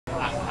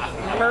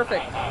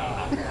perfect.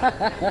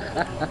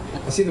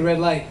 I see the red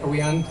light. Are we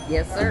on?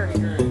 Yes, sir.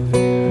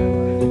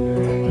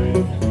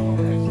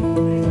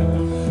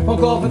 Phone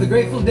call for the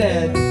Grateful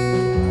Dead.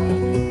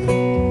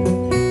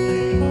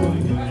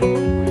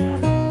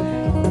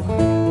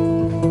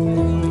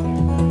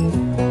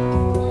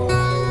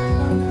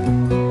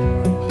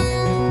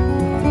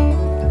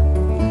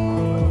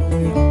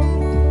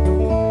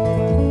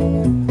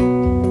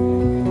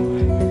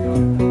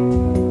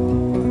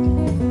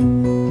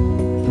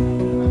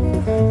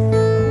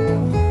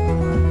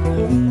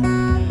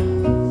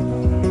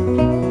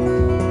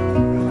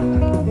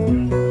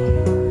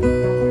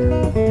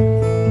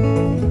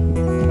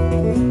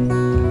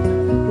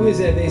 Who is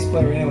that bass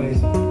player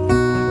anyways?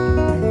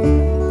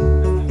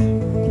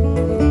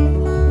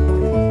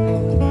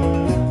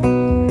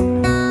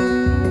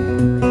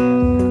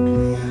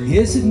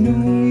 Yes, I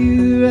know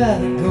you're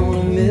right,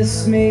 gonna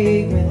miss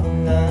me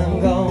when I'm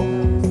gone.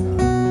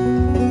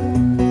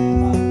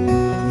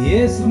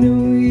 Yes, I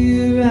know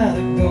you're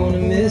right, gonna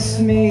miss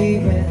me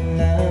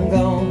when I'm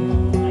gone.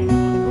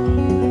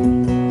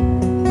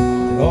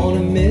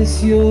 Gonna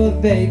miss your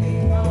baby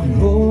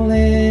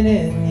rolling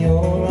in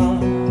your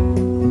arms.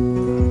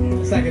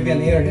 It's not gonna be on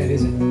the internet,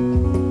 is it?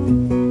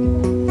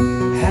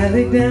 I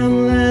lay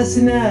down last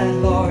night,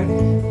 Lord,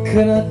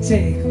 could not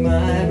take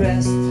my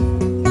rest.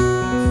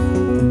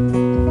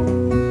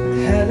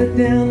 I lay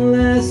down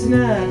last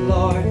night,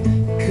 Lord,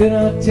 could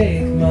not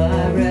take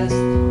my rest.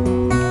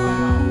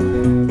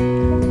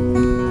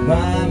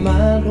 My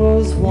mind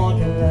was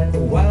wandering like the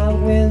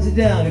wild winds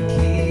down to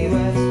Key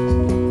West.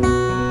 I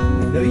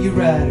know you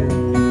rider.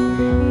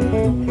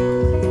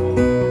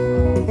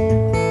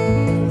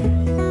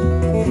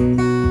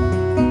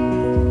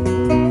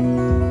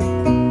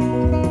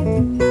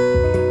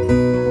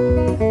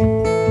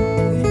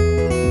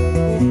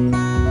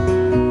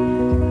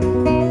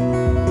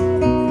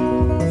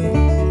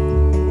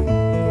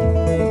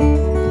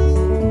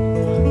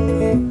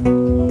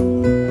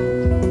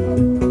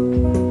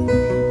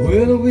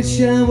 Well, I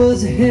wish I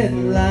was a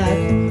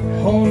headlight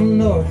on a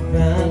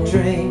northbound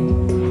train.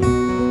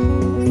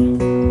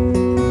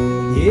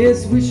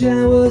 Yes, wish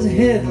I was a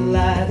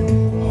headlight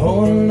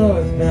on a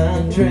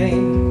northbound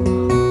train.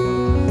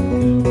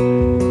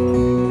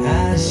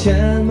 I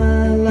shine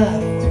my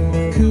light through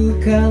the cool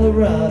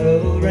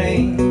Colorado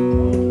rain.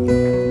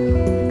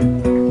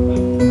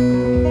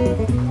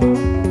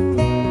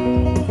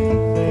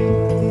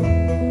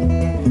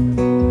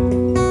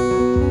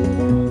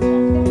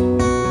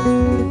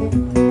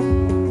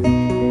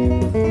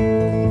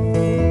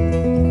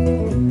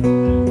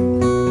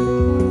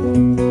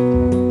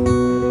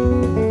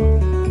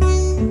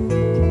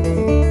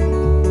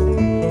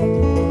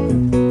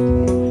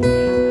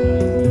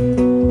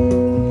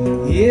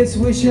 Yes,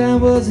 wish I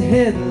was a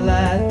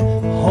headlight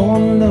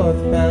on a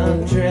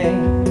northbound train.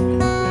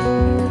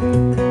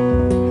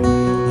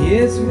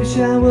 Yes, wish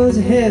I was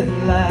a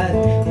headlight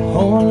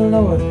on a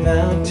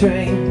northbound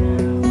train.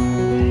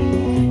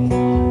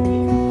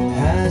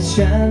 I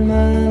shine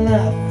my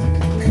light through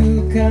the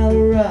cool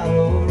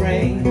Colorado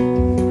rain.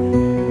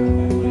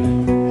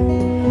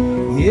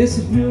 Yes,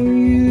 I know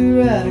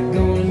you're right, I'm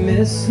gonna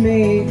miss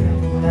me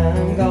when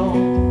I'm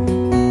gone.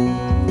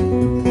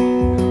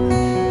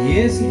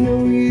 Yes, I know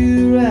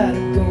you're right,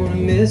 I'm gonna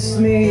miss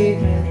me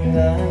when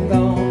I'm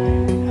gone.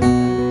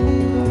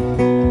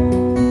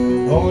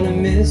 Gonna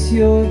miss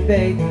your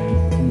baby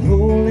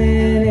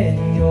rolling in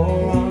your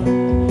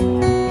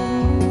arms.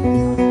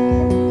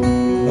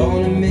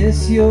 Gonna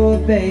miss your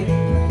baby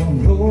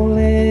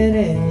rolling in